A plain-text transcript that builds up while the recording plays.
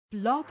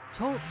Blog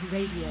Talk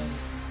Radio.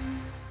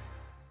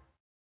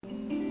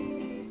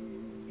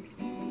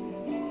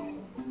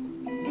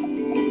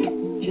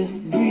 Just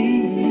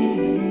breathe.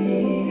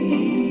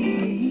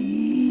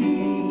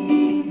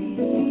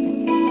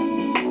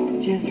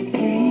 Just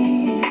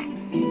breathe.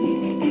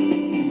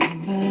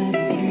 But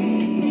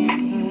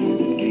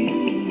breathe.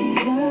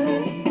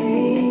 Just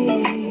breathe.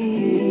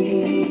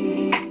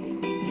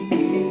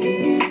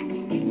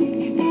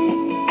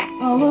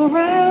 All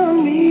around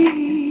me,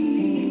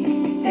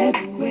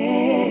 everywhere,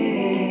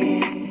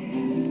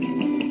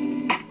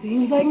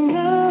 seems like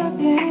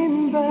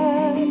nothing but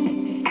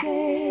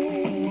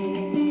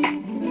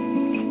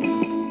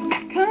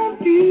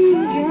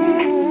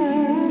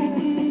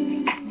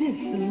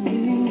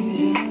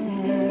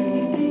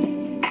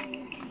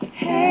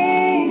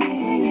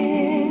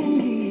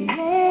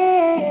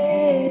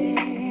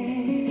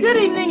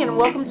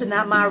welcome to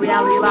Not My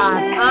Reality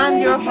Live.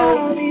 I'm your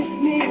host,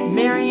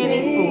 Marian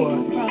E. Ford.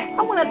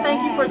 I want to thank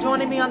you for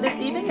joining me on this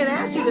evening and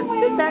ask you to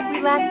sit back,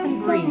 relax, and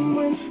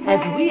breathe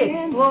as we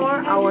explore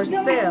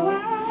ourselves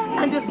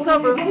and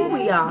discover who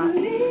we are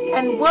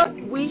and what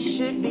we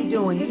should be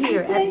doing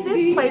here at this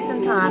place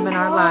and time in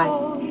our life.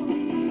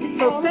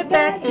 So sit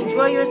back,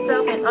 enjoy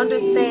yourself, and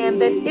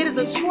understand that it is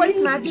a choice,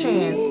 not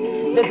chance,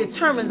 that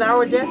determines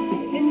our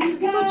destiny.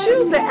 So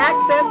choose to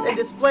access and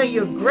display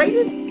your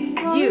greatest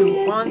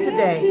you on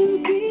today.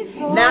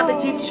 Now that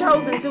you've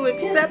chosen to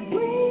accept,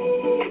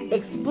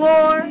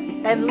 explore,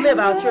 and live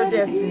out your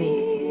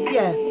destiny.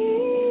 Yes,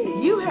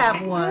 you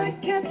have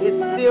one. It's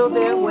still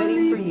there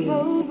waiting for you.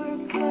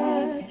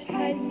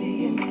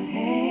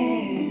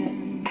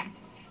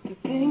 The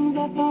things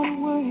I thought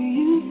were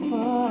useful,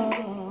 I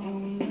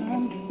don't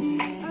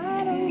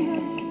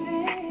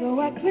understand. So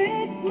I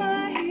clicked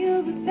my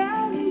heels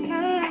 1,000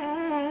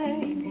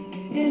 times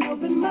and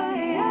opened my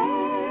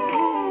eyes.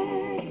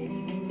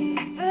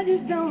 I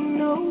just don't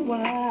know why.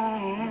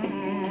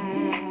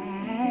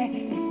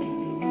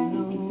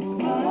 Don't know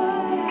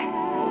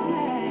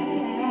why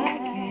I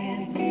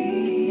can't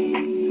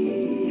breathe.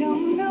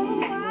 Don't know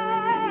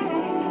why.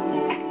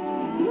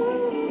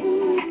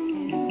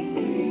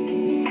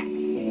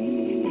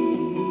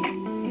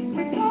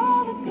 With all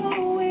that's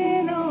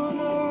going on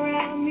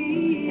around me,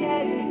 I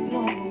just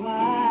don't know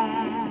why.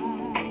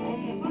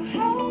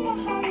 How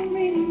I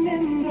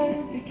remember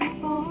to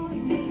keep on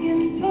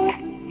looking towards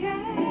the sky.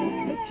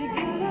 You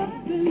gotta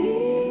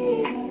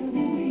believe,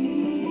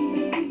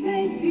 this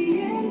ain't the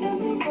end of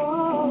the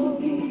road.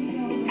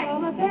 It's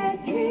all a bad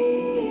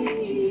dream.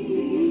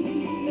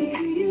 Do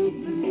you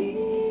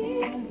believe?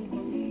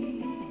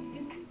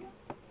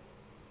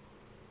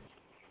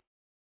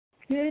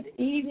 Good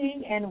evening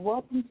and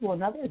welcome to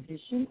another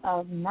edition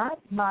of Not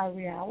My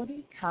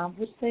Reality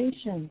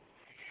Conversations.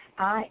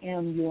 I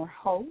am your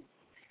host,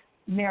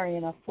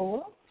 Marian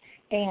Afua.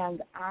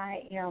 And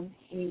I am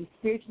a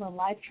spiritual and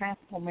life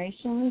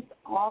transformationist,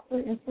 author,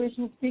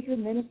 inspirational speaker,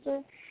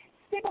 minister.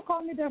 People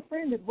call me their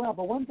friend as well.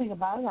 But one thing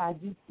about it,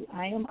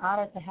 I am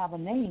honored to have a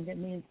name that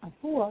means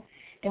Afua.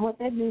 And what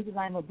that means is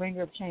I'm a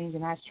bringer of change,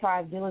 and I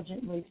strive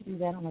diligently to do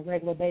that on a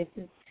regular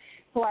basis.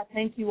 So I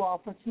thank you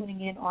all for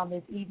tuning in on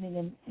this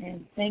evening,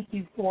 and thank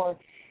you for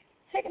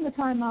taking the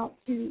time out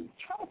to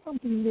try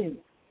something new.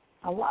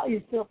 Allow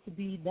yourself to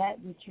be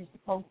that which you're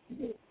supposed to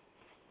do,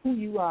 who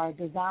you are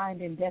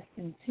designed and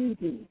destined to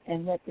be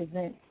and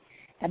represent,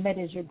 and that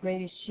is your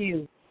greatest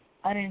you,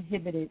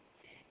 uninhibited.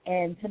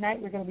 And tonight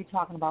we're going to be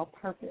talking about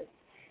purpose.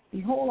 The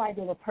whole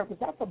idea of purpose,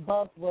 that's a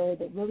buzzword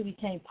that really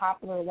became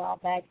popular a while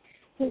back,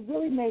 so it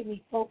really made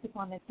me focus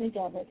on it, think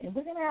of it. And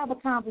we're going to have a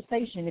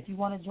conversation. If you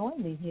want to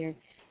join me here,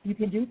 you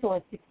can do so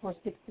at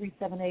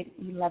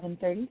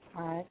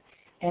 646-378-1135,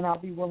 and I'll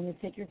be willing to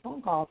take your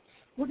phone calls.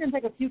 We're going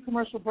to take a few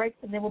commercial breaks,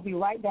 and then we'll be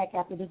right back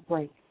after this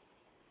break.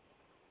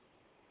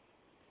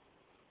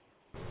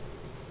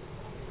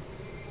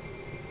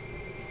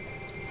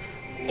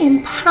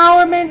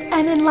 Empowerment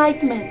and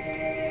enlightenment,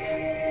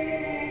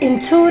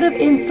 intuitive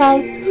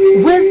insights,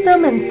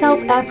 wisdom, and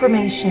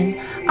self-affirmation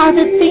are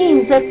the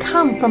themes that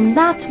come from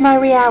Not My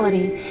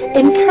Reality,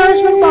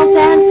 Encouragement While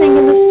Dancing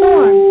in the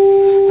Storm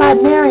by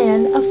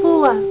Marian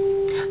Afua.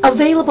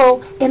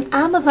 Available in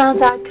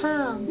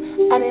Amazon.com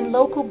and in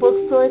local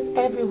bookstores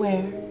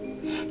everywhere.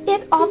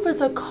 It offers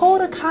a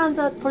code of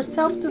conduct for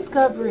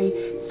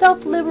self-discovery,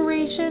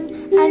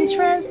 self-liberation, and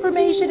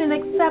transformation and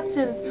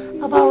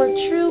acceptance of our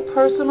true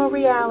personal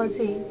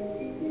reality.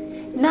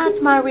 Not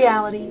My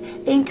Reality,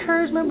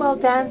 Encouragement While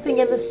Dancing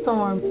in the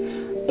Storm,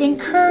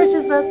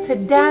 encourages us to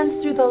dance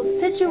through those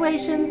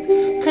situations,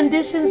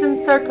 conditions,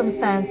 and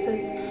circumstances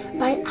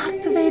by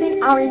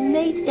activating our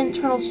innate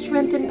internal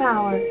strength and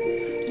power.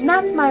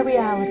 Not My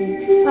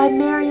Reality by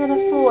Marian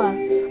Afua,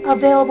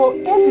 available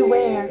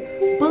everywhere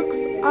books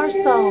are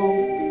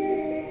sold.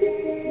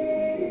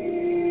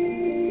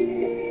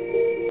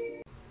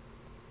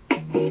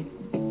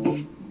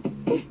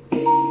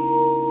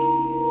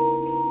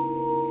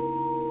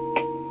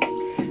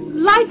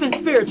 Life and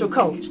spiritual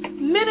coach,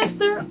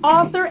 minister,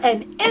 author,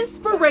 and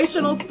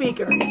inspirational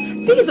speaker.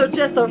 These are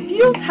just a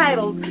few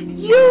titles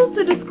used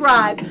to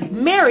describe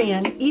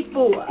Marian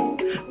Efua.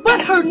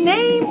 But her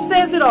name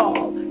says it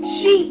all.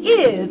 She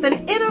is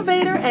an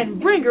innovator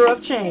and bringer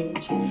of change.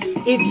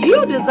 If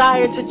you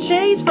desire to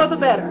change for the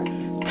better,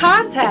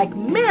 contact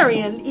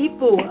Marian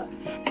Efua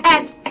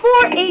at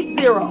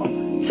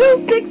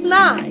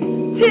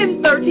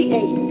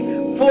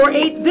 480-269-1038,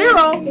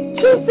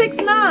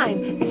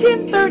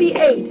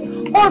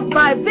 480-269-1038, or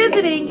by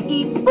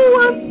visiting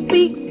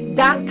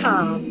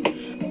EFUASpeaks.com,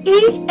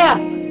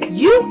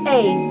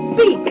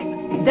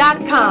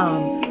 EFUASpeaks.com.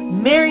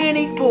 Marian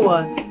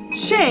Efua,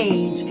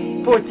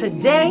 change for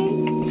today,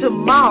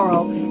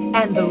 tomorrow,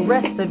 and the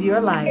rest of your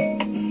life.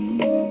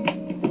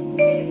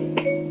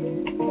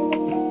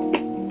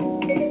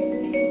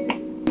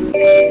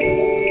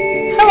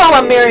 Hello,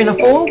 I'm Marian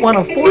Efua, one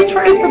of 4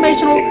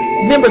 transformational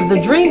members of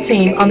the Dream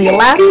Team on the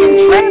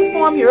Alaskan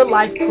Transform Your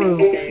Life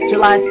Cruise,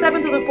 July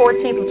 7th to the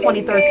 14th of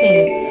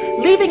 2013.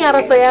 Leaving out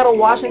of Seattle,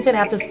 Washington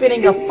after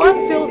spending a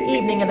fun-filled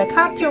evening in a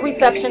cocktail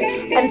reception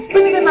and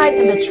spending the night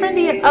in the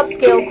trendy and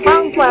upscale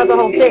Crown Plaza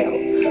Hotel,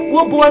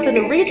 we'll board the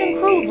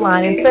Norwegian Cruise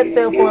Line and set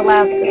sail for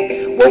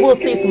Alaska, where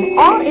we'll see some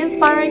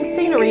awe-inspiring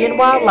scenery and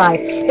wildlife,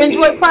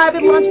 enjoy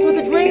private lunch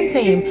with the Dream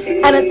Team,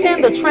 and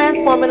attend the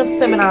transformative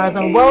seminars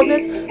on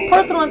wellness,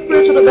 personal and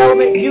spiritual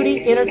development,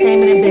 beauty,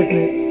 entertainment, and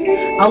business.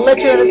 I'll let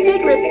you in a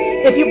secret.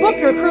 If you book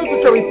your cruise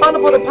with your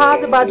refundable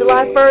deposit by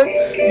July 1st,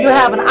 you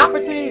have an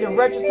opportunity to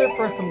register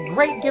for some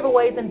great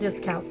giveaways and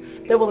discounts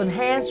that will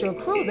enhance your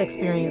cruise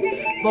experience,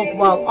 both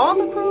while on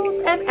the cruise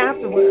and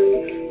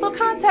afterwards. So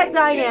contact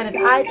Diane at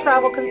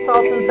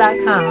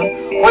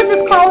iTravelConsultants.com or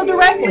just call her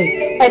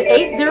directly at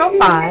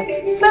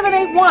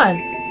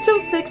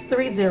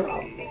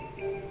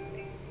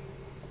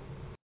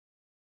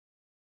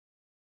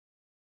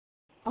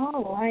 805-781-2630.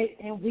 All right,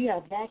 and we are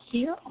back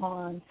here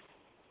on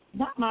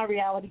Not My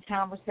Reality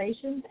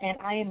Conversations, and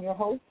I am your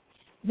host,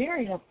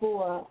 Marian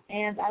Efua,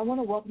 and I want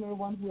to welcome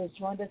everyone who has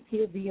joined us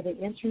here via the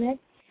internet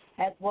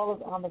as well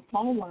as on the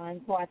phone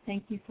line. So I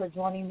thank you for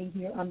joining me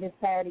here on this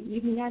Saturday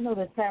evening. I know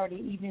that Saturday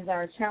evenings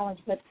are a challenge,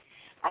 but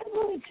I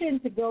really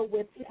tend to go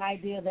with the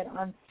idea that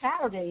on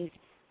Saturdays,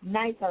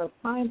 nights are a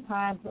prime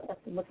time for us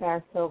to look at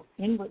ourselves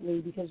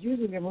inwardly, because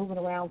usually we're moving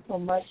around so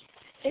much.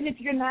 And if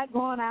you're not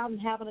going out and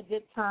having a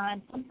good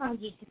time, sometimes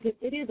it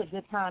is a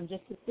good time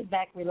just to sit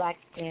back, relax,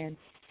 and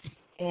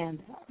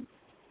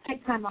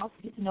take time out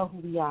to get to know who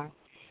we are.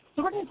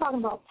 So we're going to be talking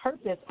about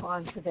purpose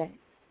on today,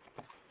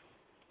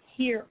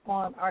 here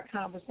on our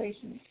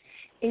conversation.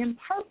 And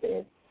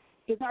purpose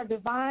is our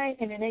divine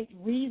and innate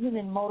reason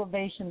and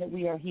motivation that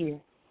we are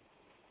here.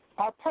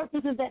 Our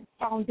purpose is that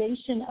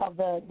foundation of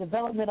the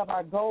development of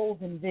our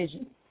goals and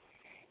visions.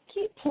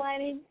 Keep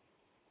planning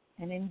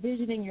and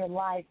envisioning your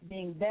life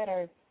being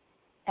better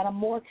and a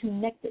more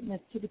connectedness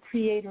to the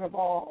Creator of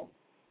all.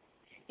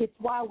 It's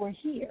why we're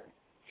here.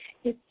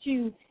 It's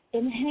to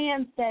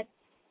enhance that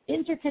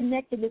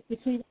interconnectedness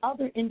between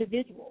other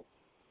individuals.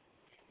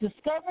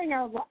 Discovering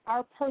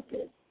our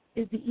purpose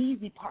is the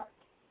easy part.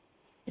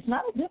 It's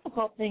not a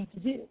difficult thing to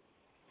do.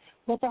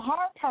 But the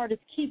hard part is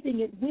keeping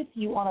it with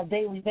you on a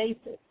daily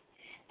basis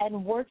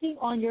and working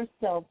on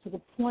yourself to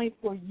the point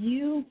where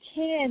you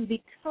can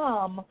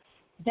become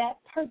that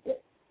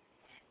purpose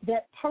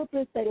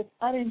that is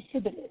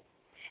uninhibited,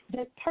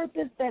 that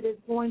purpose that is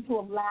going to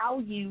allow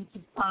you to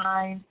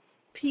find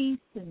peace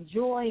and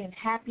joy and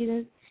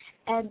happiness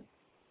and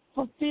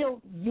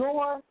fulfill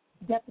your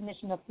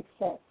definition of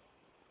success.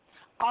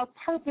 Our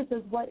purpose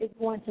is what is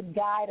going to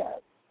guide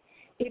us.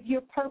 If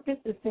your purpose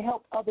is to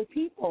help other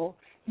people,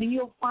 then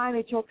you'll find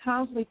that you'll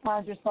constantly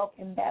find yourself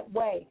in that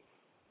way.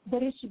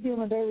 But it should be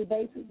on a daily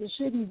basis. It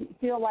shouldn't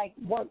feel like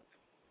work.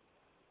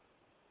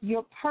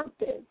 Your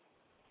purpose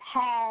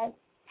has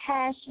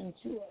passion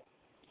to it.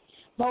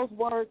 Those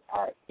words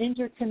are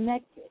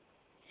interconnected,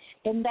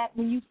 in that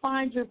when you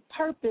find your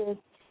purpose,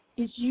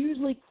 it's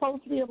usually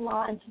closely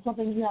aligned to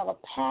something you have a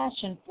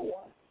passion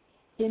for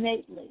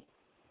innately,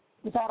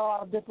 without a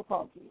lot of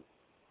difficulty.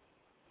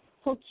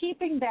 So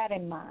keeping that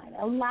in mind,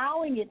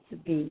 allowing it to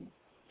be,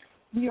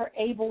 we are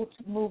able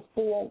to move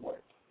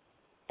forward,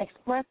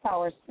 express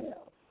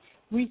ourselves,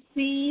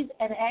 receive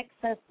and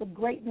access the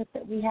greatness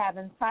that we have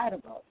inside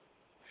of us.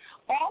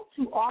 All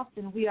too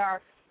often we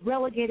are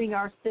relegating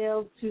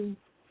ourselves to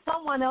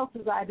someone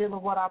else's idea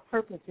of what our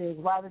purpose is,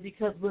 rather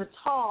because we're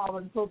tall,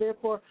 and so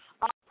therefore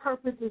our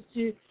purpose is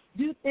to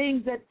do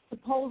things that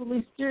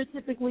supposedly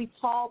stereotypically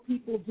tall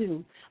people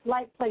do,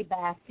 like play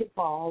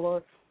basketball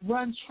or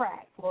run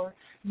track, or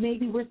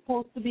maybe we're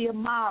supposed to be a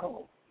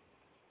model.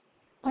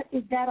 But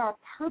is that our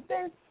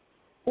purpose,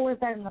 or is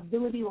that an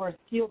ability or a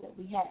skill that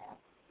we have?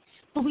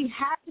 So we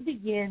have to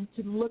begin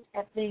to look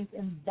at things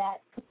in that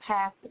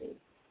capacity,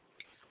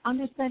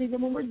 understanding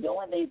that when we're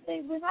doing these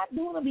things, we're not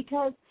doing them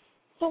because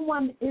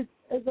someone is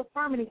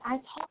affirming.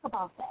 I talk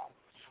about that.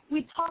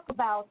 We talk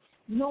about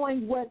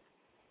knowing what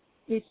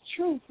is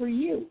true for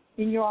you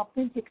in your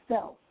authentic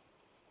self,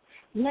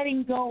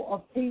 letting go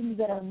of things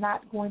that are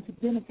not going to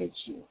benefit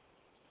you.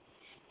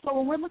 So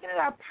when we're looking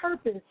at our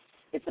purpose,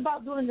 it's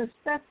about doing an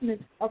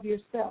assessment of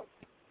yourself.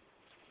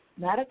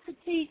 not a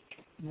critique,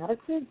 not a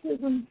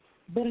criticism,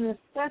 but an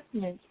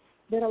assessment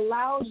that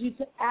allows you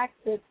to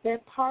access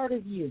that part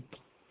of you,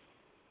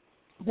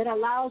 that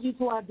allows you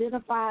to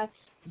identify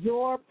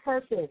your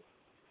purpose,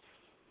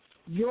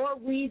 your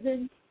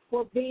reason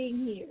for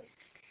being here,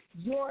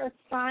 your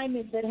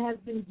assignment that has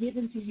been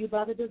given to you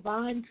by the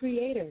divine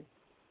creator,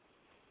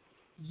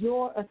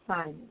 your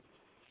assignment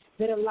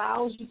that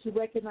allows you to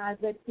recognize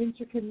that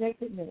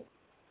interconnectedness,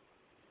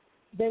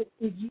 that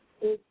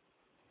is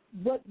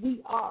what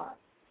we are,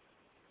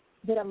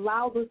 that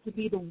allows us to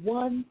be the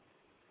one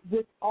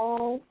with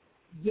all,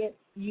 yet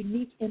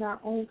unique in our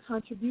own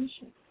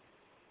contribution.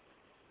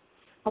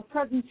 A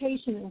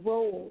presentation and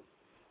role.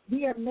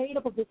 We are made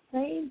up of the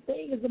same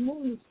thing as the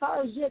moon and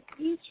stars, yet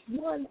each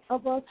one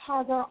of us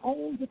has our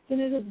own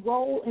definitive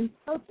role and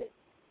purpose.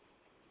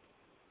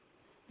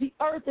 The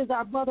earth is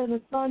our mother and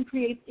the sun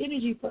creates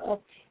energy for us.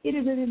 It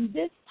is in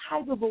this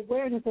type of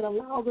awareness that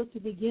allows us to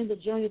begin the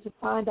journey to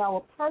find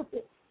our purpose.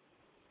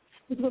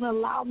 It's going to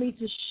allow me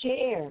to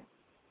share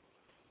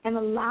and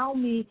allow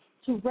me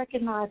to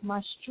recognize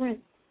my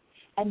strengths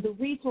and the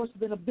resources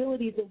and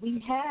abilities that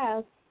we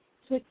have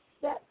to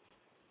accept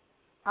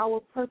our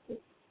purpose.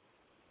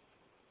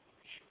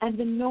 And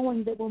then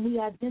knowing that when we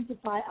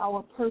identify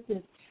our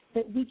purpose,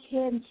 that we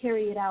can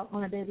carry it out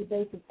on a daily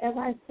basis. As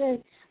I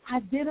said,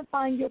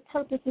 identifying your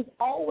purpose is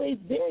always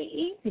very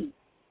easy.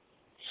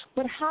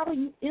 But how do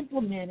you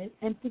implement it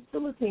and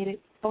facilitate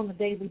it on a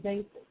daily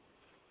basis?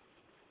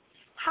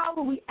 How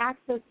do we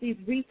access these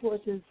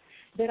resources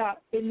that are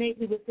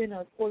innately within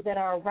us or that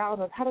are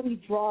around us? How do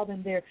we draw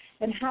them there?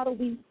 And how do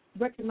we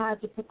recognize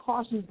the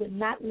precautions but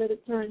not let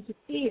it turn to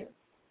fear?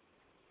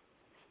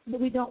 So that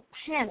we don't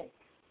panic.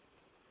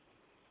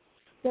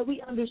 That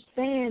we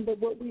understand that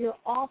what we are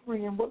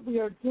offering and what we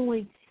are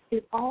doing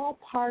is all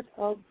part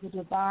of the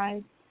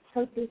divine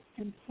purpose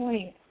and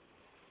plan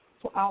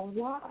for our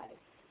lives.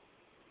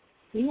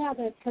 See how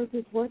that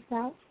purpose works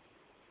out?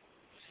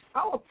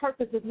 Our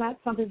purpose is not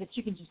something that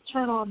you can just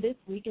turn on this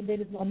week and then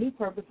there's a new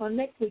purpose on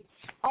next week,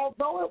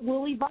 although it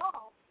will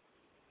evolve.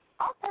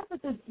 Our purpose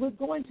is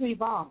going to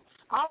evolve.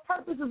 Our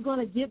purpose is going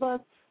to give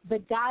us the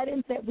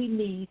guidance that we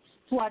need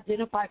to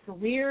identify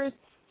careers,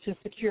 to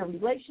secure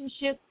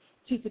relationships,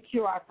 to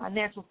secure our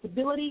financial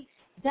stability.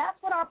 That's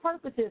what our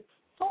purpose is.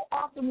 So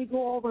often we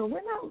go over and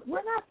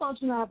we're not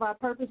functioning out of our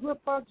purpose. We're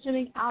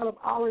functioning out of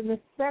our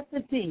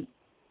necessity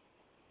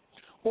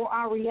or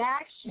our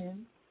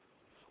reaction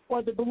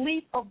or the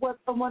belief of what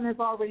someone has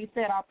already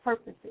said our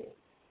purpose is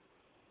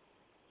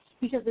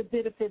because it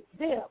benefits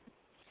them.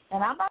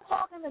 And I'm not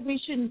talking that we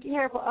shouldn't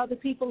care for other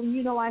people, and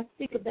you know I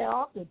speak of that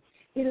often.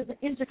 It is an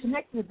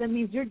interconnectedness. That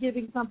means you're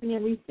giving something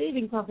and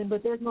receiving something,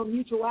 but there's no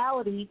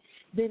mutuality,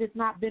 then it's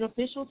not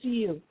beneficial to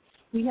you.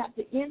 We have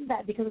to end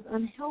that because it's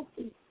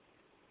unhealthy.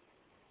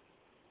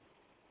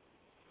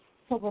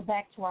 So we're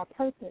back to our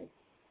purpose.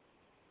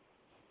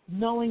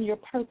 Knowing your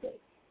purpose.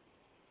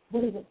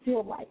 What does it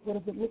feel like? What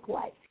does it look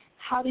like?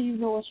 How do you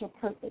know it's your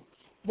purpose?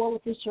 Well,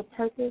 if it's your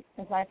purpose,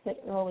 as I said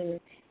earlier,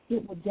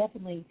 it will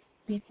definitely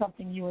be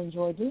something you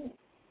enjoy doing.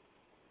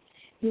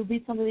 It will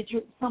be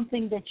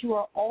something that you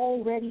are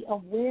already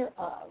aware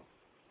of.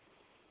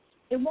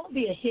 It won't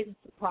be a hidden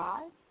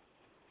surprise.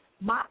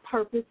 My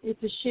purpose is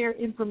to share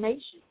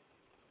information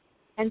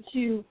and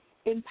to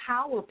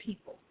empower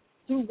people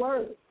through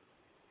words.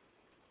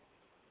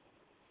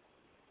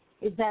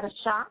 Is that a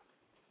shock?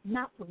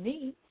 Not for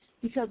me,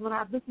 because when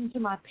I listen to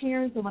my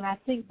parents and when I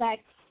think back,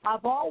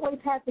 I've always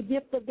had the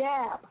gift of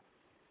gab.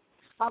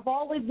 I've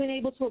always been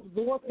able to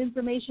absorb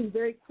information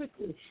very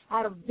quickly. I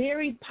had a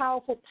very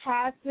powerful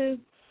passive,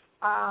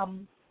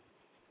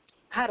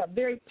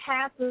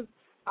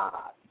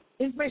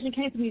 information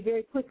came to me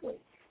very quickly.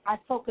 I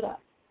soak it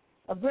up.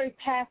 I'm very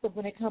passive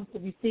when it comes to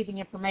receiving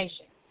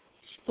information.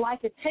 So I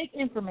could take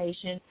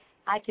information,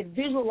 I could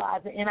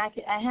visualize it, and I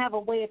have a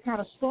way of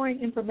kind of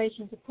storing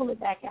information to pull it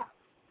back out.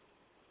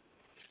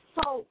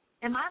 So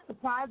am I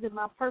surprised that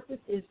my purpose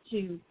is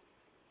to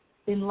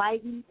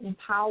enlighten,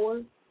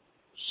 empower,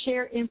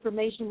 share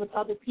information with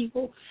other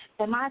people?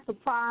 Am I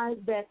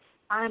surprised that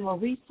I'm a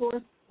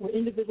resource where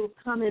individuals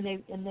come and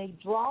they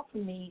draw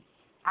from me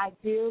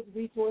ideas,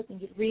 resources, and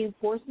get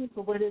reinforcement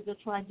for what it is they're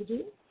trying to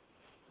do?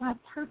 My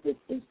purpose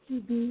is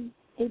to be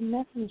a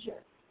messenger.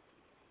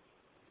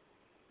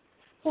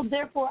 So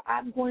therefore,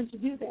 I'm going to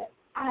do that.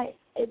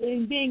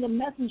 In being a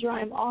messenger,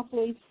 I'm also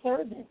a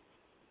servant.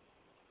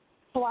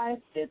 So I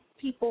assist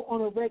people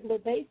on a regular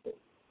basis.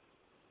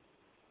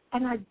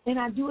 And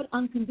I do it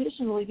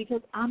unconditionally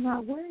because I'm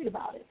not worried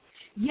about it.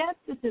 Yes,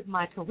 this is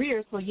my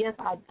career, so yes,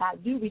 I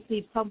do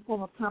receive some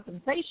form of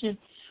compensation,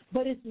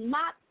 but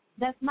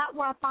that's not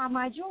where I find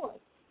my joy.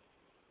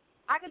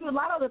 I did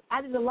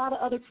a lot of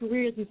other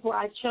careers before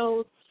I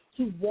chose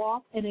to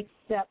walk and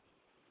accept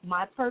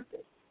my purpose.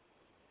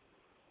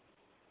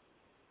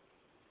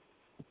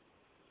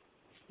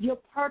 Your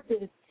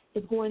purpose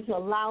is going to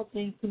allow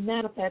things to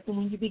manifest, and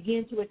when you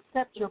begin to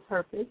accept your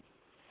purpose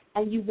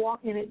and you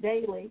walk in it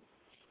daily,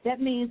 that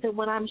means that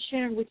when I'm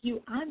sharing with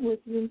you, I'm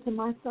listening to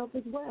myself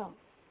as well.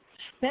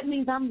 That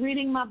means I'm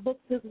reading my books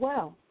as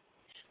well.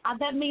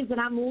 That means that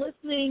I'm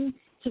listening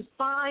to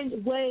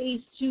find ways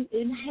to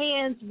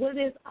enhance what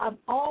it is I've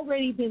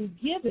already been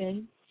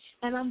given,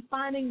 and I'm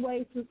finding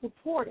ways to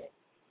support it.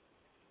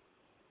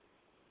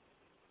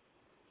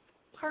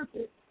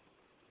 Purpose.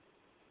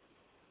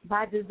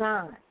 By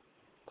design.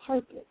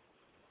 Purpose.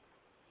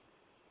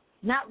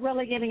 Not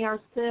relegating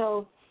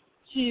ourselves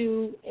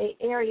to an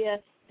area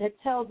that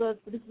tells us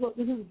this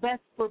is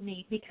best for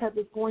me because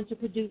it's going to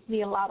produce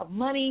me a lot of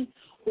money,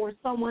 or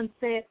someone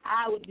said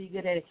I would be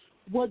good at it.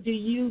 What do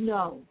you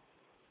know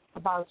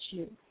about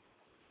you?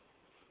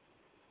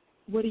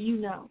 What do you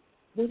know?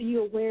 What are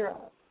you aware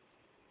of?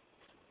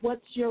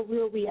 What's your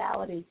real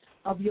reality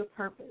of your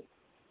purpose?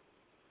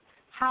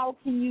 How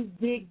can you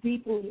dig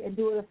deeply and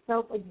do a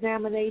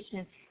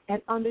self-examination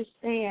and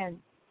understand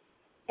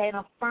and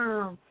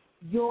affirm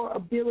your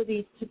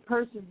ability to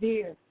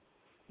persevere,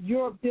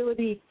 your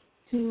ability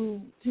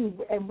to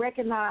and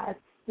recognize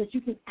that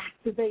you can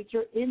activate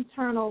your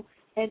internal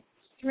and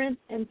strength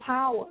and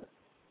power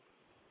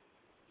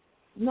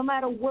no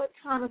matter what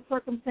kind of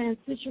circumstance,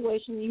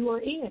 situation you are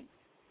in.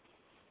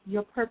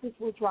 Your purpose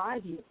will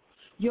drive you.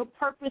 Your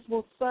purpose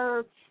will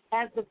serve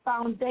as the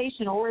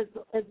foundation or as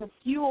the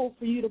fuel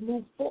for you to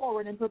move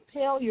forward and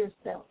propel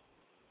yourself.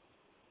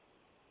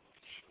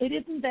 It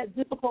isn't that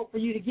difficult for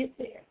you to get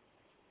there.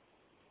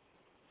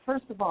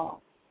 First of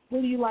all,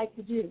 what do you like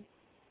to do?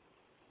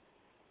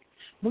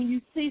 When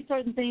you see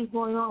certain things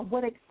going on,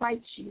 what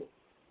excites you?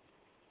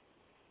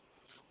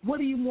 What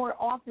are you more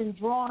often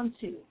drawn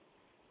to?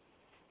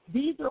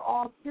 These are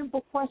all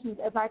simple questions,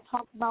 as I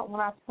talked about when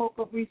I spoke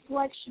of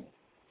reflection.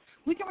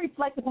 We can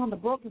reflect upon the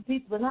broken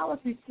pieces, but now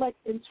let's reflect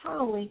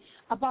internally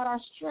about our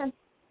strengths,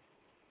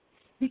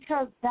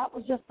 because that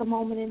was just a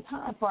moment in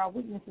time for our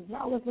weaknesses.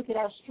 Now let's look at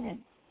our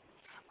strengths.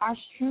 Our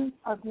strengths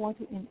are going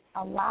to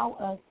allow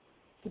us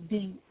to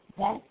be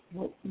that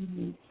what we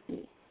need to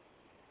be,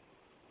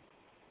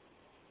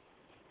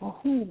 or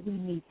who we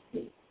need to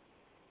be.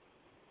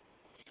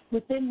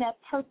 Within that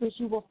purpose,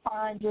 you will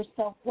find your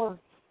self-worth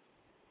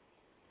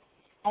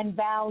and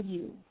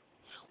value.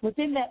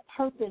 Within that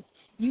purpose,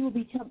 you will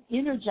become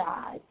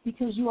energized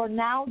because you are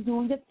now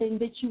doing the thing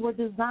that you were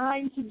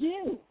designed to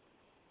do.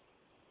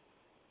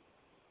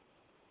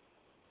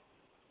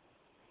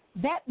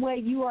 That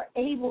way you are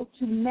able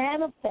to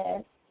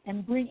manifest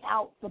and bring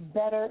out the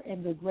better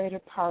and the greater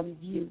part of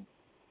you.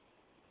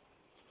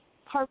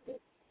 Purpose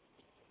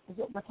is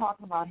what we're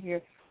talking about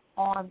here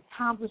on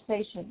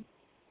Conversation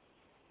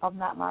of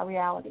Not My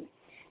Reality.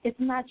 It's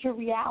not your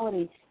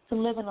reality to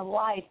live in a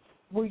life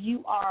where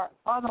you are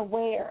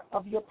unaware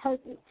of your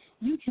purpose.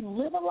 You can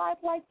live a life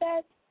like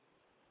that,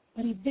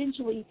 but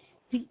eventually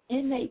the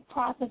innate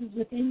processes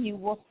within you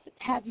will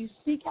have you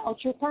seek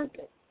out your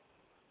purpose.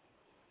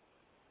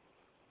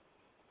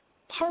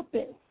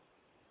 Purpose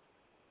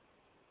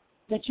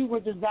that you were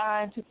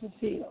designed to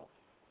fulfill.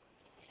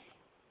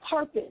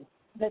 Purpose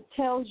that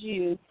tells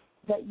you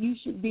that you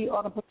should be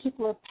on a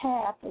particular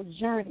path or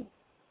journey.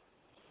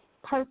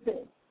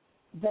 Purpose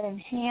that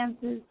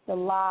enhances the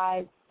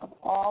lives of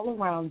all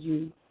around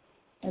you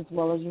as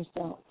well as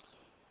yourself.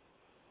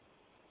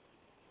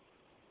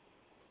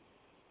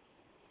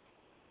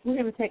 We're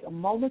going to take a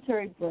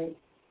momentary break,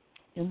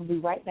 and we'll be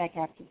right back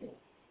after this.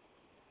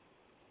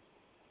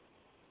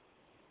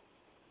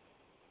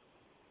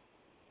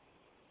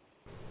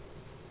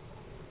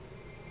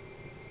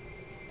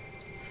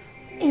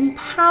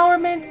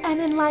 Empowerment and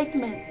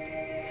enlightenment,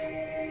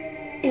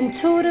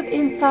 intuitive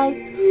insights,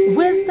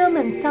 wisdom,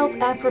 and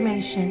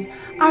self-affirmation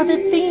are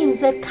the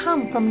themes that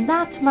come from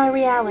Not My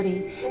Reality,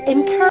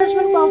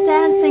 Encouragement While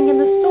Dancing in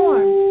the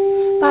Storm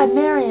by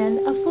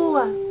Marian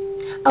Afua.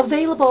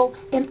 Available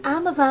in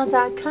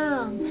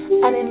Amazon.com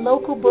and in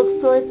local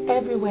bookstores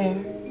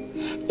everywhere.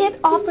 It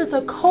offers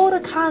a code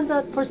of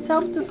conduct for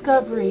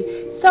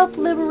self-discovery,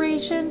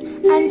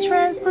 self-liberation, and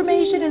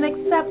transformation and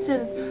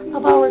acceptance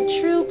of our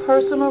true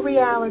personal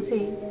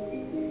reality.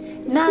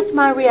 Not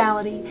My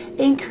Reality,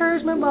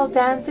 Encouragement While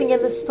Dancing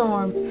in the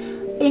Storm,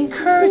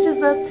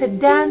 encourages us to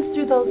dance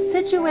through those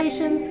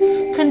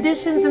situations,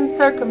 conditions, and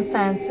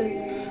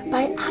circumstances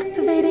by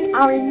activating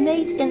our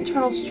innate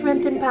internal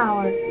strength and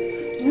power.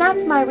 Not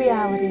My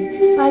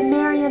Reality by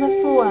Marian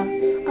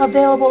Afua,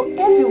 available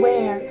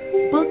everywhere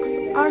books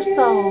are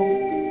sold.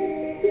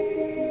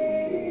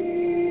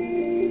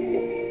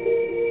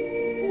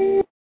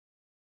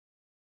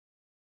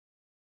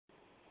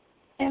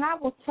 And I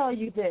will tell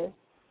you this.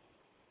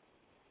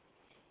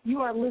 You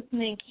are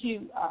listening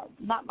to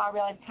Not My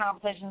Reality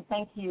Conversations.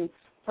 Thank you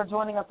for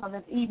joining us on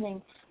this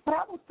evening. But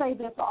I will say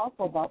this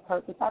also about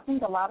purpose. I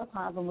think a lot of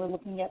times when we're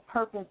looking at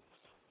purpose,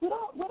 we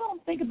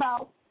don't think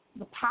about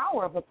the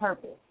power of a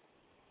purpose.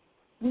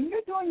 When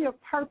you're doing your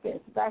purpose,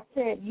 as I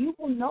said, you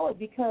will know it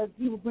because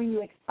it will bring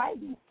you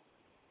excitement.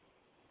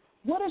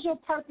 What is your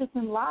purpose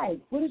in life?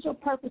 What is your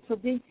purpose for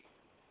being?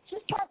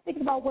 Just start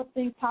thinking about what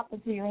things pop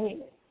into your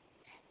head.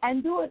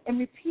 And do it and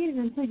repeat it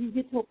until you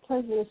get to a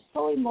place where it's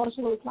so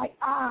emotional. It's like,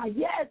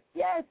 yes,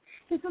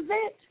 this is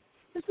it.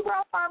 This is where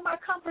I find my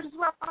comfort. This is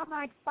where I find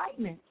my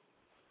excitement.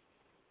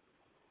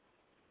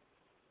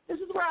 This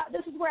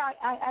is where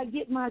I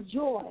get my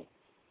joy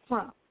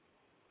from.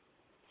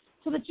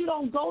 So that you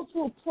don't go to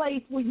a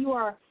place where you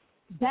are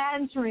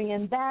bantering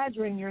and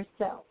badgering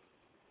yourself,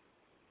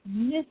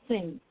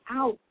 missing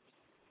out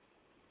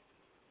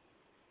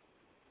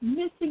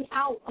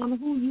on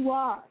who you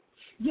are.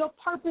 Your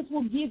purpose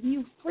will give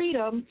you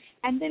freedom,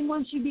 and then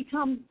once you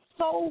become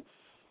so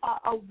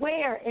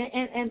aware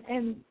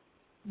and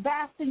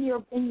vast in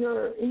your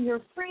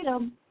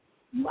freedom,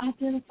 you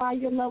identify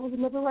your levels of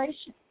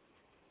liberation.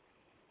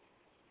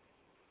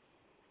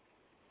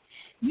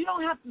 You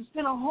don't have to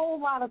spend a whole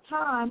lot of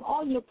time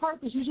on your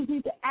purpose. You just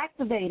need to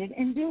activate it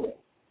and do it.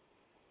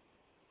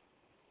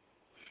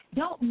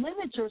 Don't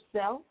limit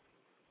yourself.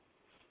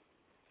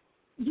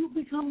 You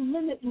become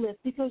limitless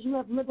because you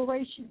have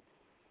liberation.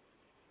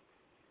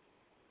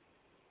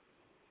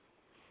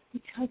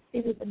 Because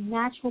it is a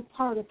natural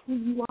part of who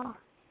you are.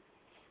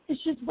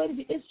 It's just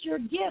it's your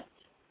gift.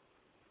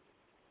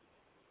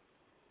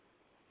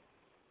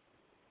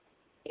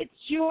 It's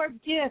your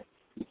gift.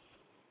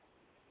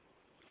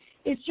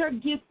 It's your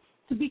gift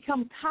to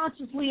become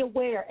consciously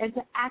aware and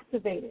to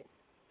activate it.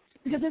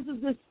 Because this is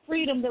this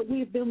freedom that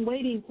we've been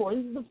waiting for.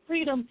 This is the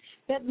freedom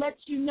that lets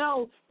you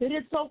know that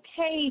it's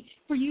okay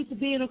for you to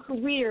be in a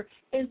career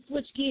and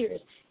switch gears.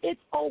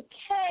 It's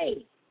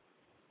okay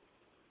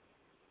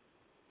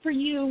for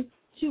you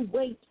to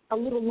wait a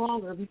little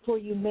longer before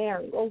you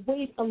marry, or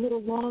wait a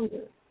little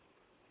longer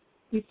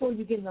before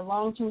you get in the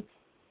long-term.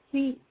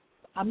 See,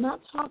 I'm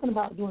not talking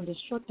about doing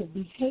destructive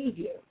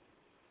behavior.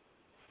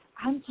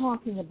 I'm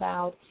talking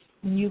about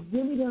when you've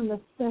really done an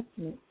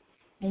assessment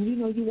and you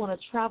know you want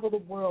to travel the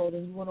world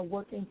and you want to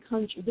work in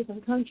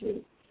different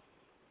countries.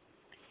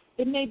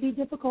 It may be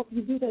difficult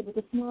to do that with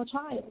a small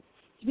child,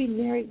 to be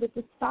married with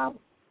a spouse.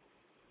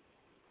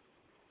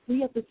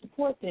 We have to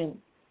support them,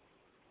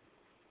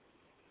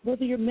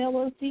 whether you're male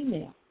or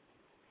female.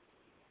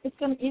 It's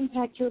going to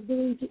impact your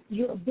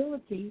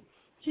ability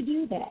to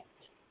do that.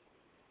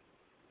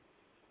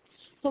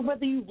 So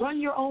whether you run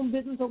your own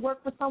business or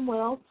work for someone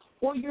else,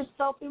 or you're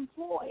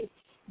self-employed,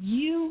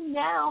 you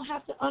now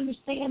have to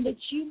understand that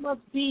you must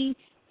be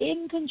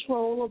in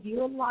control of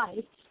your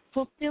life,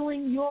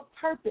 fulfilling your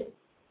purpose,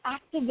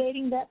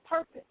 activating that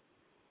purpose.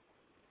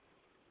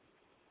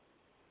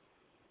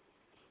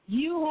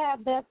 You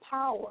have that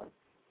power.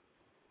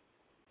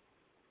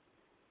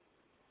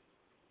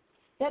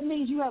 That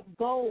means you have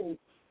goals,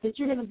 that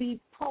you're going to be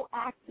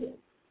proactive.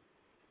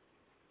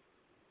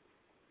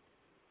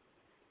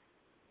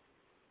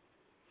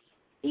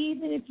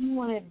 Even if you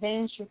want to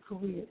advance your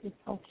career, it's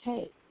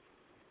okay.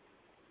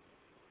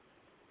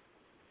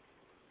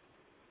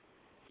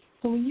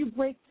 So when you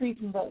break free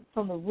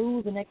from the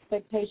rules and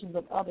expectations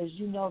of others,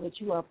 you know that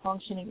you are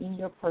functioning in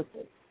your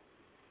purpose.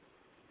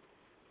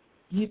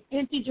 You've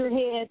emptied your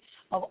head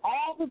of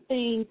all the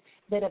things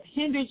that have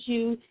hindered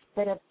you,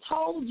 that have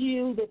told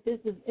you that this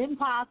is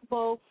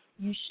impossible,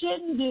 you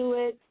shouldn't do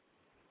it,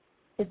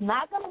 it's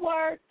not going to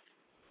work,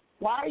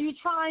 why are you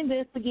trying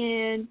this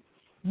again?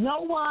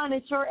 No one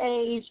at your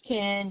age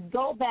can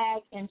go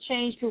back and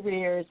change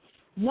careers.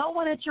 No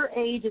one at your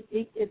age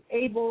is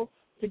able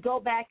to go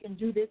back and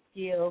do this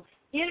skill.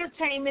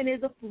 Entertainment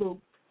is a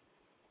fluke.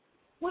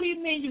 What do you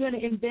mean you're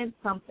going to invent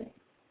something?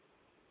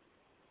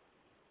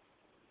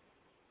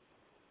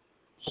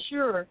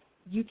 Sure,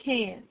 you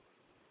can.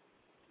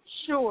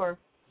 Sure,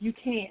 you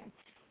can.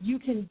 You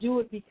can do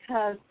it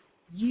because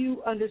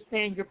you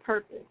understand your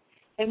purpose.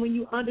 And when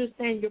you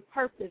understand your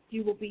purpose,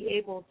 you will be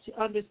able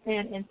to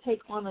understand and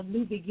take on a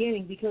new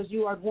beginning, because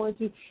you are going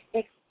to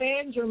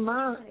expand your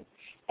mind.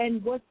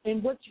 And what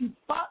you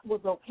thought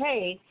was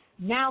okay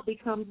now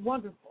becomes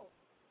wonderful.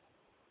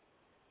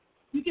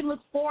 You can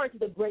look forward to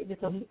the greatness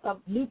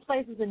of new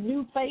places and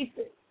new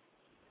faces.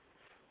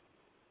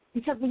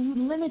 Because when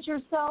you limit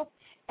yourself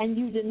and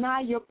you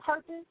deny your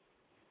purpose,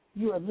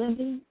 you are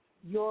limiting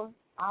your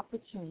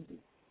opportunity.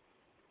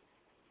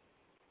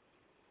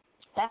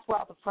 That's where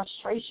all the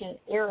frustration,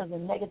 errors,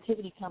 and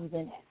negativity comes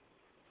in at,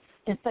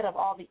 instead of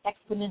all the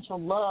exponential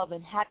love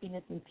and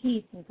happiness and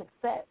peace and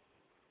success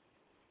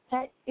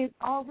that is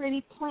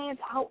already planned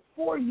out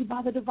for you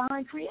by the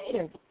divine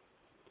creator.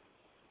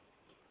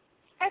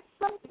 At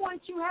some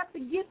point, you have to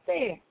get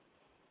there.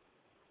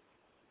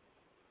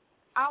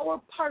 Our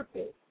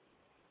purpose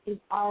is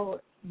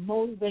our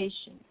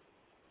motivation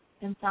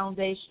and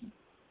foundation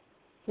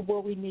for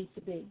where we need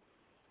to be.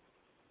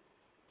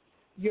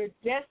 Your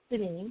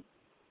destiny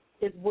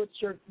is what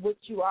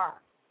you are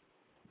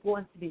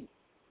going to be.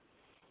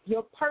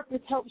 Your purpose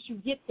helps you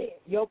get there.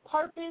 Your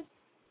purpose,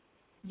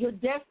 your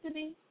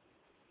destiny,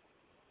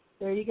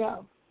 there you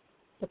go.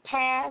 The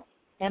path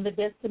and the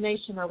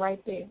destination are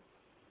right there.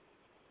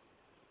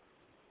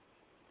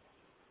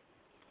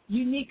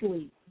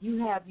 Uniquely, you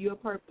have your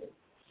purpose.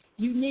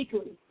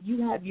 Uniquely,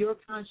 you have your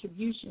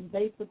contribution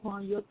based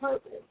upon your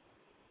purpose.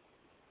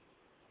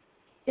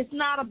 It's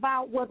not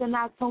about whether or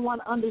not someone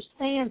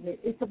understands it.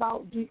 It's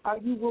about, are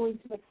you willing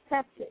to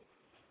accept it?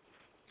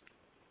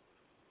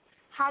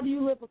 How do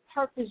you live a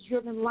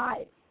purpose-driven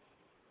life?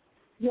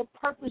 Your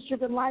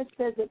purpose-driven life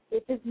says that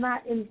if it's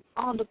not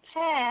on the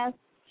path,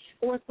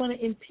 or it's going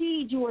to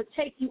impede you or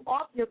take you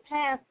off your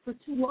path for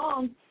too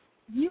long,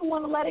 you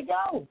want to let it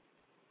go.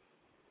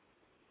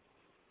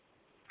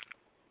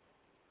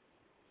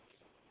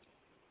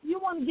 You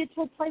want to get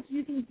to a place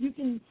where you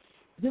can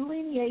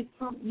delineate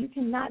from, you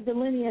cannot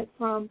delineate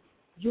from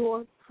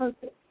your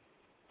purpose.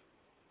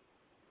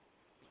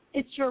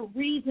 It's your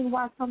reason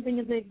why something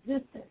is in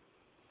existence.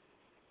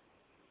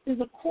 There's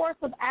a course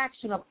of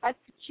action, of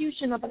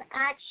execution of an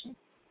action.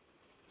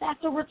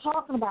 That's what we're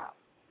talking about.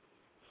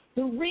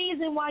 The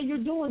reason why you're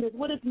doing this,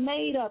 what it's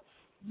made of,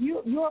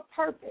 your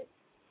purpose.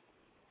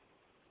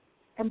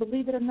 And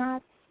believe it or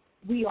not,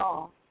 we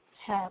all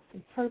have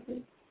a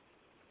purpose,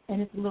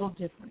 and it's a little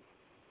different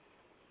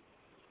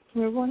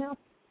from everyone else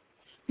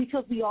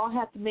because we all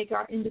have to make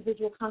our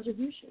individual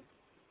contributions.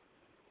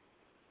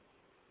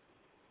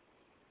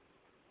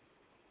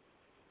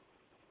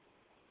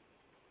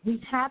 We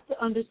have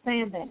to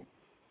understand that.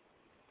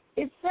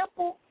 It's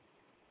simple,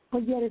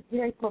 but yet it's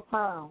very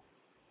profound.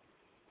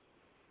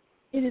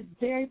 It is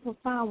very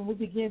profound when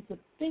we begin to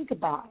think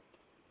about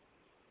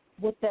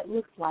what that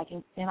looks like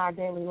in our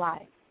daily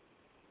life.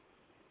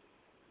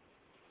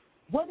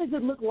 What does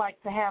it look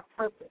like to have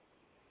purpose?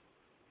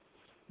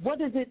 What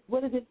does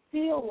it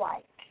feel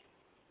like?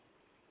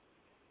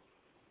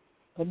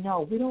 But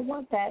no, we don't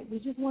want that. We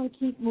just want to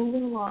keep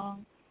moving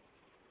along.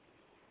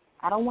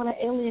 I don't want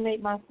to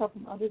alienate myself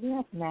from others, and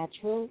that's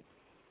natural.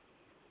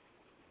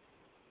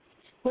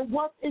 But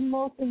what's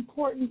most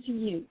important to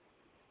you?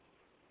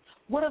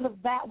 What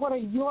are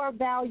your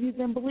values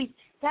and beliefs?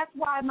 That's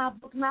why in my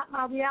book, Not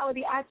My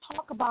Reality, I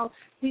talk about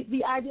the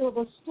idea of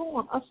a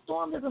storm. A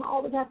storm doesn't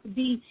always have to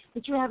be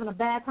that you're having a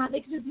bad time.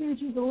 It can just mean that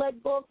you have to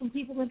let go of some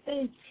people and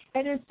things.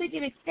 And in Seek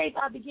and Escape,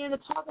 I began to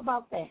talk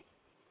about that.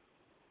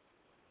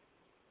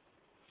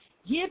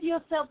 Give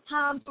yourself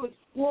time to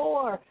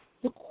explore,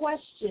 to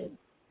question,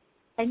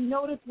 and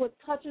notice what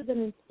touches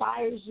and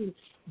inspires you.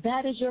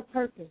 That is your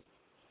purpose.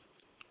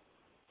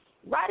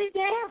 Write it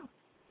down.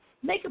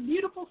 Make a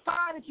beautiful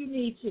sign if you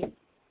need to.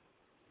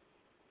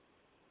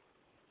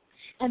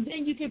 And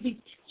then you can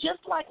be, just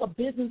like a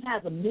business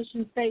has a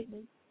mission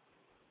statement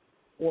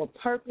or a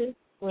purpose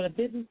or a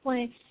business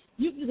plan,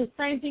 you can do the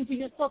same thing for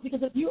yourself,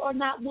 because if you are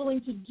not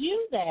willing to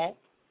do that,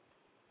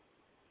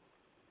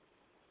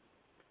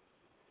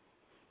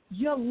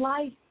 your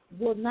life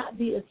will not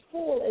be as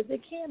full as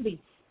it can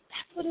be.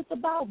 That's what it's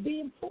about,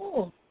 being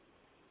full.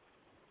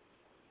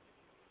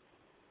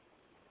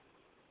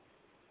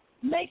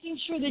 Making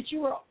sure that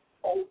you are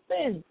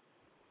open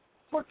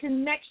for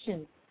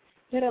connections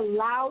that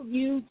allow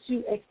you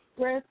to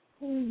express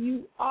who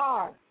you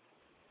are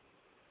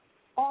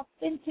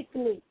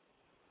authentically.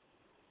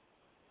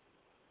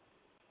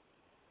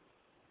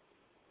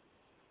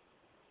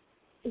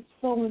 It's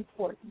so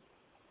important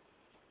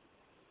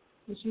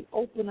that you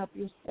open up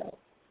yourself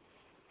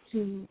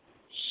to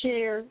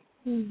share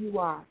who you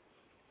are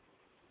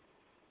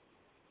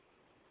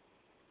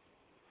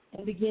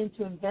and begin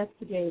to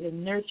investigate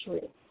and nurture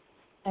it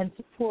and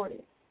support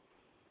it.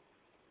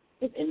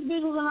 If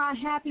individuals are not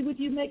happy with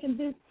you making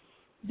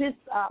this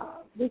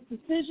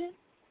decision,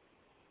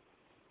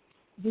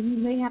 then you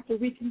may have to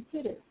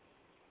reconsider.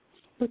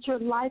 But your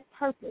life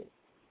purpose,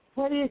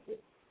 what is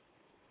it?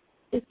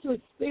 It's to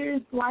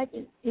experience life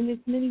in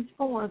its many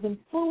forms and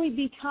fully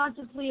be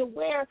consciously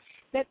aware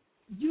that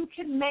you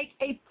can make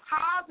a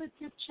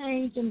positive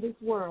change in this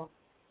world.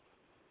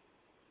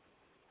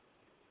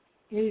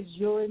 It is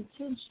your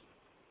intention,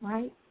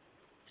 right,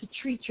 to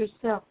treat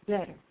yourself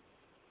better.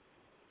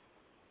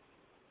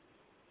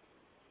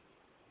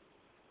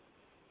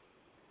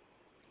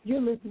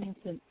 You're listening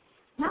to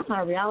Not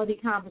My Reality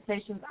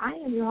Conversations. I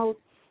am your host,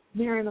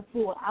 Marion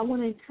Afua. I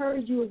want to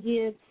encourage you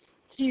again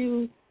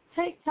to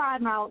take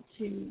time out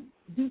to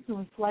do some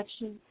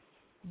reflection,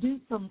 do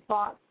some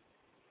thought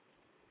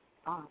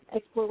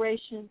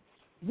exploration.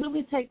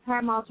 Really take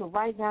time out to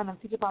write down and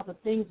think about the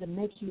things that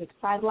make you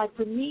excited. Like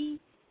for me,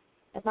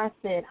 as I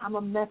said, I'm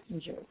a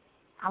messenger.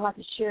 I like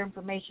to share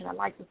information. I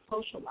like to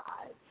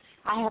socialize.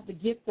 I have the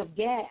gift of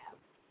gab.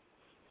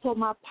 So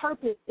my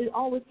purpose, it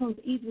always comes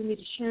easy for me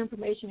to share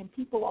information, and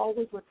people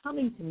always are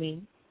coming to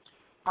me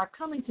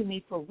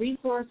for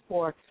resource,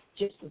 for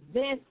just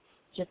events,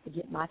 just to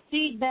get my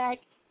feedback,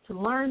 to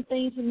learn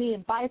things from me,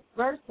 and vice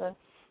versa.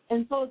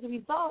 And so as a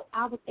result,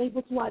 I was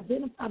able to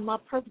identify my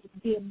purpose to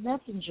be a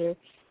messenger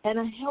and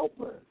a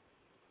helper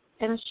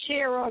and a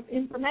sharer of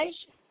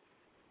information.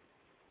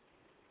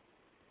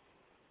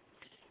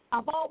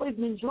 I've always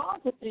been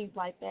drawn to things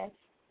like that,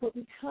 but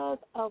because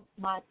of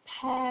my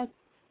past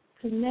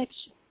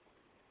connection,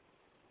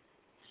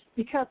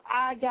 because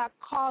I got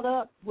caught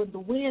up when the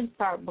wind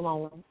started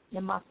blowing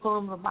in my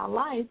storm of my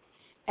life,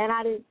 and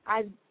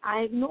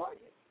I ignored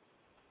it.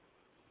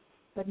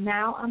 But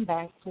now I'm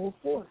back full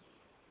force.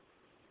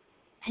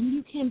 And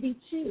you can be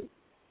too.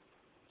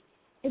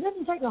 It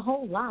doesn't take a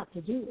whole lot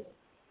to do it.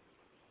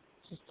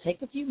 Just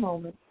take a few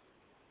moments,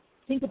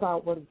 think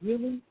about what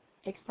really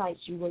excites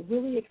you, what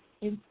really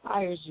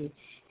inspires you.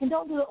 And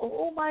don't do it,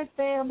 oh, my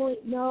family.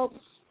 No.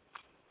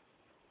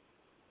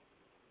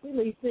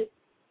 Release it.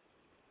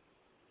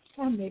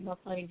 I made my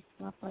funny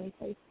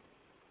face.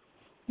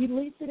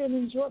 Release it and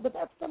enjoy it, but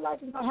that's what life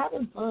is about,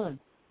 having fun.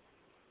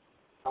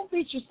 Don't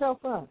beat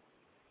yourself up.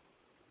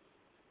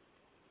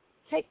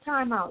 Take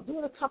time out. Do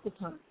it a couple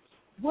times.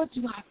 What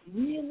do I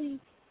really,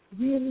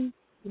 really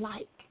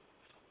like?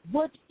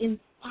 What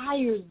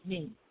inspires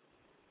me?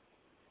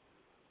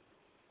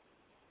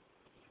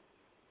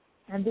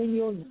 And then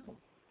you'll know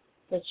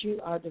that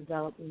you are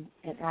developing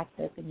and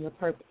accessing your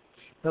purpose.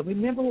 But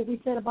remember what we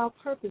said about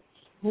purpose.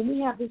 When we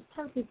have this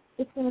purpose,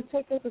 it's going to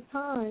take us a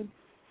time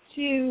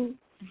to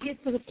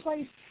get to the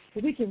place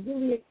where we can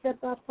really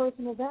accept our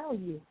personal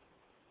value.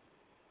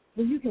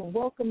 When you can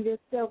welcome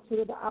yourself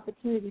to the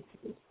opportunity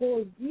to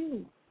explore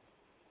you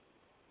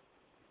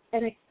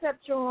and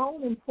accept your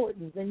own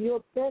importance, and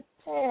your best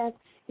path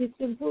is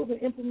to improve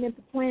and implement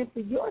the plan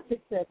for your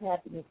success,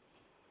 happiness,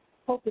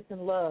 focus,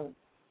 and love.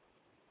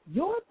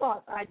 Your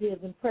thoughts, ideas,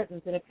 and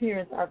presence and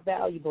appearance are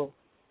valuable.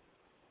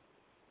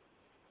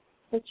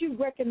 That you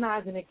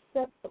recognize and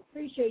accept,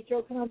 appreciate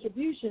your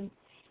contributions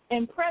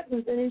and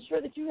presence, and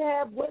ensure that you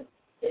have what's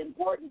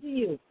important to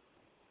you,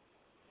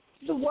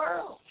 to the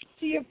world,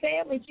 to your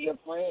family, to your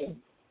friends.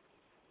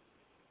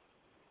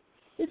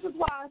 This is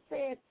why I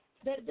said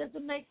that it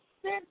doesn't make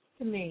sense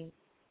to me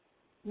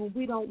when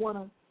we don't want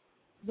to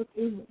look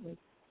inwardly.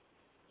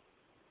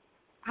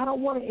 I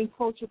don't want to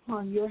encroach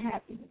upon your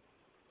happiness.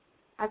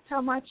 I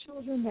tell my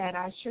children that.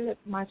 I share that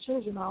with my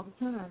children all the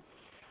time.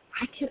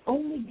 I can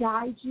only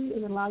guide you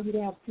and allow you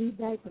to have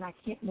feedback, but I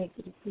can't make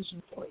the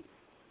decision for you.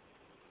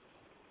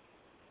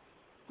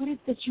 What is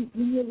that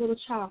when you're a little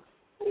child,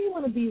 what do you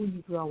want to be when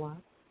you grow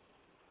up?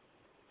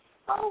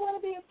 Oh, I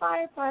want to be a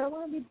firefighter. I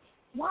want to be.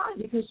 Why?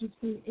 Because you've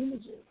seen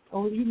images.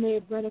 Or you may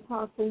have run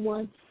across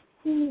someone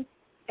who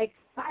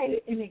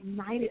excited and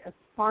ignited a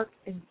spark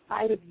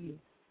inside of you.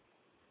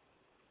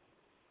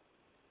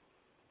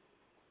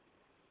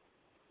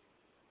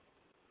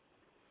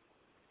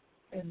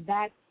 And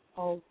that's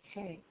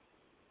okay.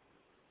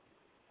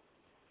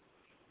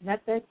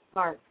 Let that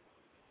spark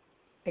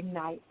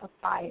ignite a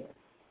fire.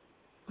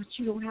 But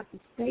you don't have to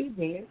stay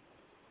there.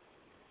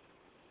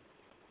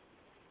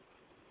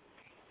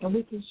 And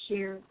we can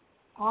share,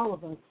 all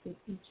of us, with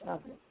each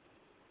other.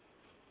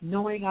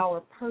 Knowing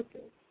our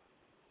purpose,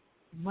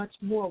 much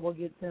more will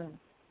get done.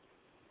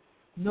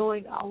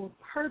 Knowing our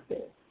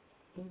purpose,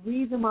 the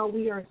reason why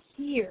we are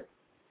here,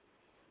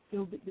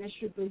 there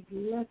should be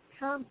less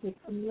conflict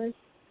unless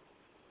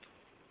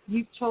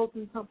you've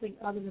chosen something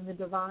other than the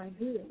divine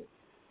good.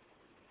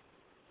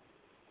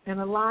 An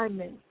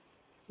alignment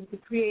with the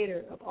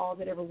creator of all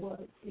that ever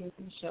was, is,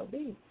 and shall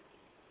be.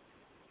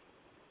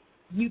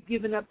 You've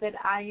given up that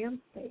I am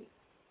state.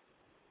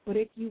 But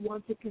if you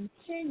want to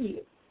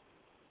continue,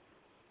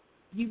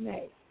 you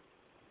may.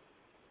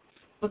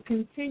 But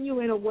continue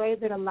in a way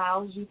that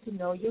allows you to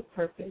know your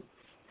purpose.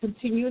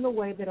 Continue in a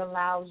way that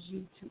allows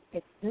you to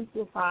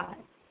exemplify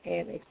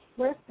and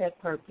express that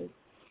purpose,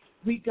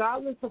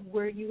 regardless of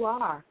where you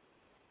are.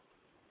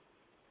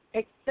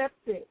 Accept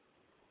it.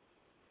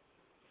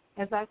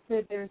 As I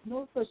said, there is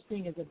no such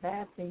thing as a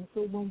bad thing.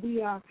 So when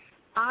we are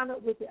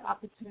honored with the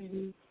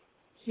opportunity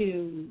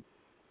to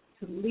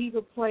leave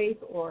a place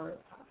or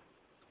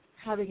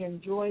having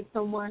enjoyed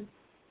someone,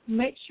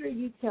 make sure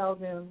you tell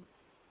them,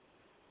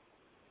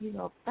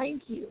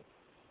 thank you.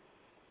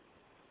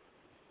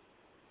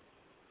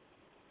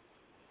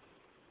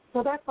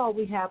 So that's all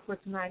we have for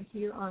tonight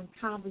here on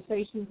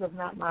Conversations of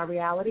Not My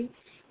Reality.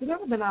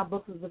 Remember that our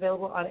book is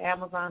available on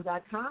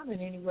Amazon.com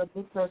and anywhere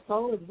books are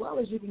sold, as well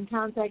as you can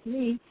contact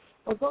me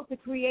or go to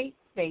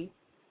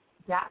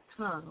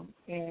createspace.com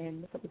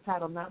and look up the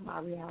title, Not My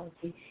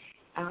Reality,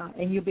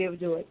 and you'll be able to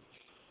do it.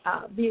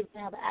 Be able to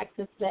have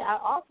access to that. I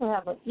also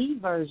have an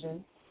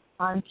e-version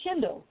on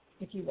Kindle.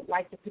 If you would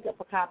like to pick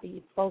up a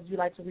copy, suppose you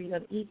like to read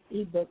an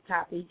e-book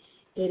copy,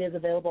 it is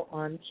available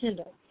on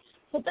Kindle.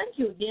 So thank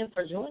you again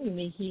for joining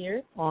me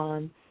here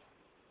on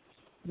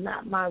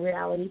Not My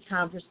Reality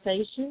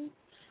Conversations.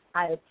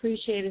 I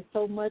appreciate it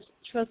so much,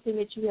 trusting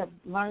that you have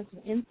learned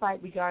some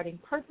insight regarding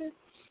purpose.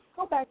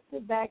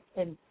 Sit back,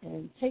 and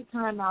take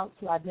time out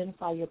to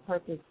identify your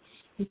purpose.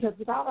 Because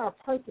without our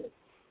purpose,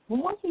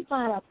 once we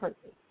find our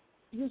purpose,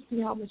 you'll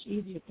see how much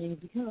easier things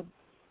become.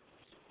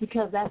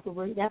 Because that's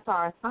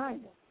our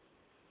assignment.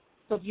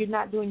 So if you're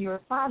not doing your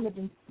assignment,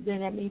 then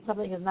that means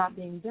something is not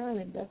being done,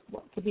 and that's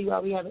what could be why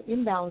we have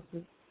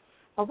imbalances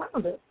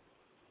around it.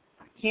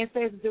 I can't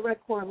say it's a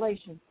direct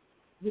correlation.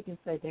 We can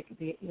say there could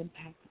be an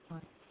impact upon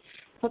it.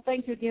 So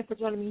thank you again for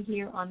joining me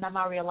here on Not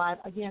My Real Life.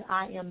 Again,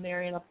 I am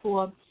Marion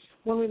Afua.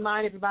 I want to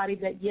remind everybody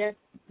that, yes,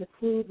 the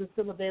clues are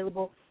still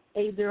available,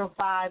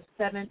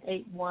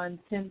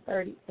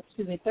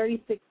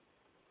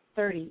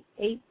 805-781-3630,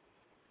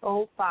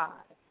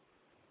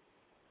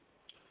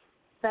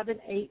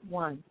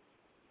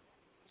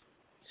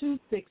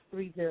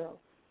 805-781-2630.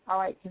 All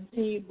right,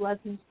 continued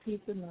blessings,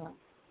 peace, and love.